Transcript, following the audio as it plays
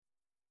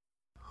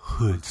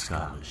Hood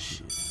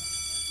Scholarship.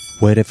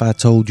 What if I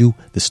told you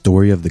the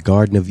story of the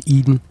Garden of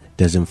Eden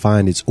doesn't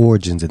find its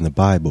origins in the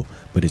Bible,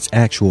 but its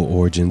actual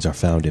origins are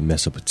found in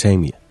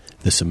Mesopotamia,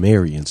 the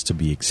Sumerians to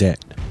be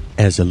exact.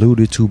 As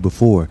alluded to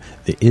before,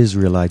 the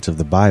Israelites of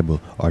the Bible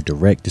are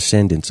direct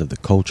descendants of the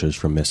cultures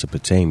from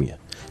Mesopotamia,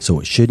 so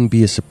it shouldn't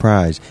be a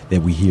surprise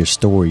that we hear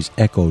stories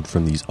echoed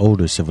from these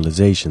older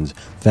civilizations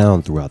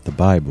found throughout the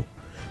Bible,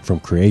 from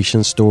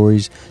creation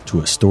stories to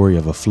a story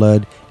of a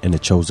flood and a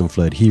chosen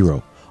flood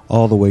hero,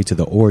 all the way to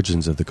the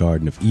origins of the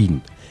Garden of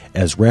Eden,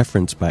 as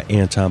referenced by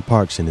Anton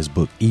Parks in his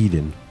book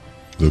Eden.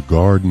 The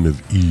Garden of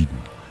Eden,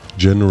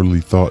 generally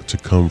thought to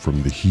come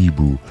from the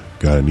Hebrew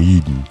Gan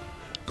Eden,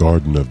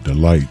 Garden of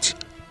Delights,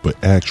 but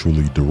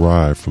actually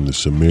derived from the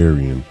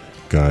Sumerian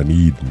Gan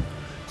Eden,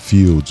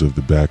 fields of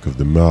the back of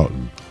the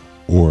mountain,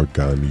 or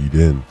Gan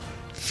Eden,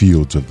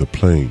 fields of the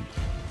plain.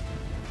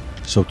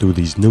 So through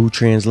these new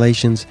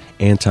translations,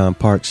 Anton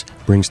Parks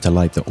brings to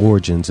light the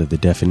origins of the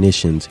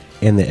definitions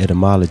and the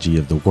etymology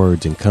of the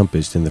words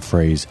encompassed in the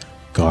phrase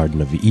Garden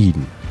of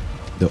Eden.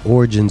 The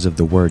origins of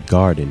the word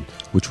garden,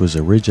 which was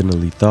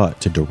originally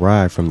thought to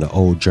derive from the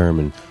Old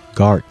German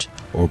Gart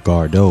or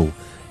Gardo,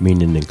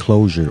 meaning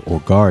enclosure or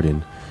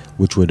garden,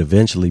 which would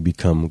eventually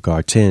become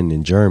Garten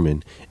in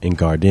German and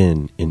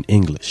Garden in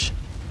English.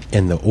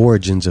 And the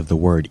origins of the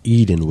word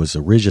Eden was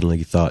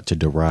originally thought to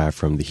derive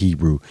from the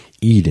Hebrew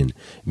Eden,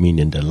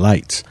 meaning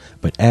delights,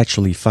 but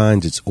actually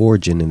finds its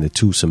origin in the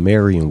two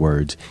Sumerian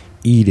words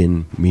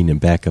Eden, meaning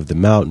back of the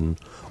mountain,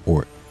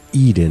 or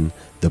Eden,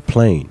 the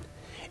plain.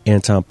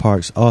 Anton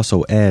Parks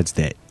also adds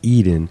that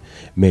Eden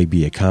may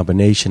be a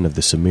combination of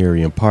the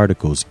Sumerian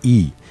particles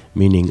E,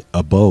 meaning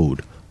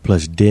abode,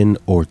 plus din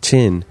or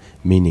tin,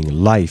 meaning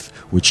life,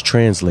 which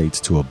translates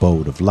to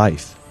abode of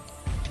life.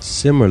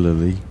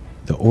 Similarly,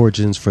 the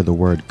origins for the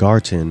word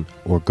Garten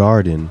or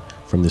garden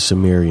from the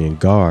Sumerian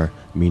Gar,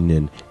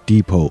 meaning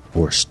depot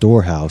or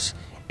storehouse,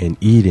 and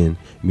Eden,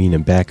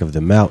 meaning back of the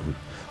mountain.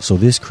 So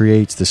this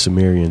creates the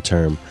Sumerian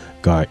term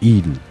Gar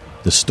Eden,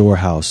 the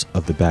storehouse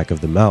of the back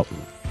of the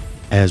mountain.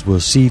 As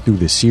we'll see through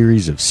the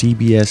series of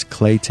CBS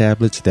clay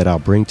tablets that I'll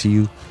bring to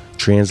you,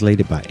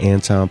 translated by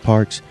Anton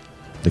Parks,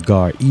 the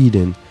Gar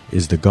Eden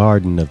is the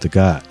garden of the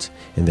gods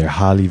and their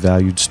highly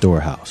valued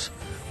storehouse.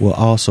 We'll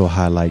also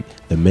highlight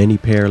the many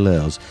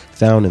parallels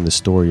found in the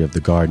story of the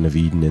Garden of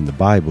Eden in the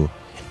Bible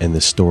and the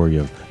story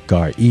of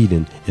Gar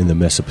Eden in the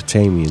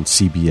Mesopotamian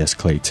CBS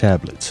clay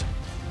tablets.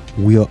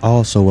 We'll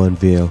also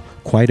unveil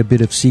quite a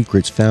bit of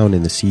secrets found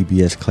in the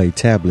CBS clay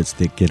tablets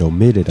that get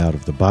omitted out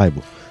of the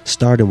Bible,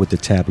 starting with the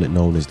tablet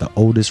known as the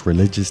oldest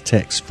religious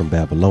text from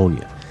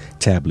Babylonia,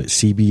 tablet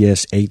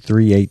CBS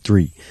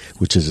 8383,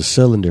 which is a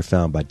cylinder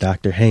found by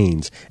Dr.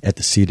 Haynes at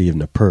the city of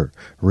Nippur,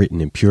 written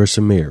in pure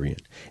Sumerian.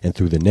 And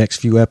through the next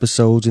few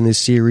episodes in this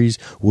series,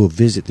 we'll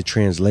visit the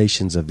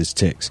translations of this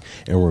text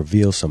and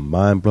reveal some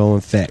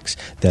mind-blowing facts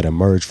that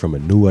emerge from a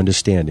new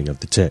understanding of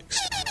the text.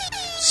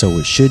 So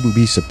it shouldn't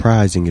be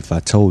surprising if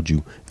I told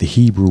you the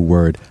Hebrew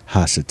word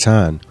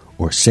Hasatan,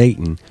 or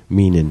Satan,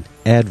 meaning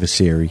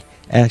adversary,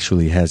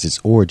 actually has its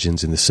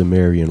origins in the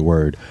Sumerian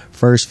word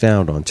first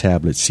found on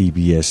tablet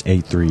CBS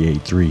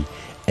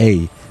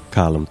 8383A,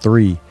 column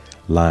 3,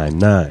 line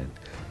 9.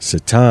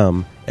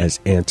 Satam, as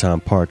Anton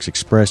Parks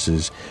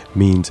expresses,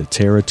 means a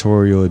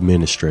territorial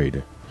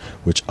administrator,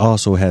 which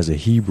also has a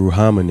Hebrew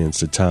homonym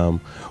Satam,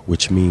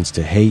 which means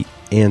to hate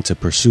and to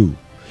pursue.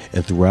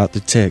 And throughout the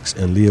text,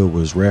 Enlil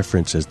was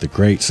referenced as the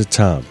Great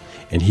Satam,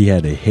 and he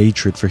had a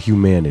hatred for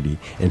humanity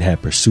and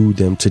had pursued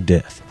them to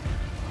death.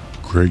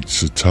 Great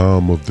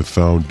Satam of the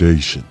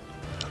foundation,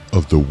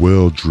 of the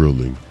well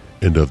drilling,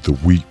 and of the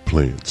wheat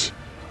plants,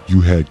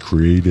 you had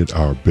created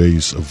our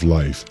base of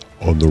life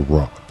on the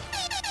rock.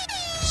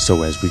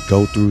 So as we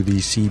go through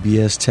these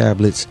CBS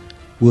tablets,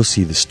 we'll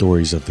see the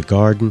stories of the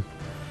garden,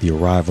 the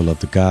arrival of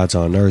the gods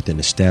on earth and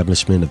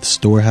establishment of the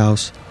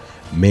storehouse,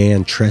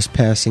 man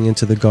trespassing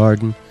into the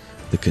garden,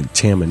 the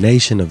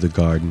contamination of the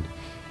garden,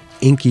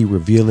 Enki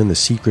revealing the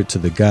secret to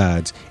the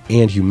gods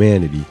and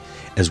humanity,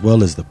 as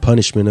well as the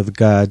punishment of the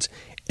gods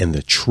and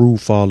the true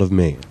fall of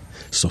man.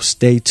 So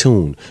stay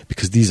tuned,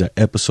 because these are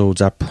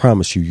episodes I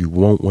promise you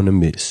won't want to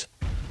miss.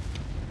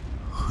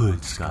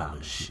 Hood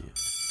Scholarship.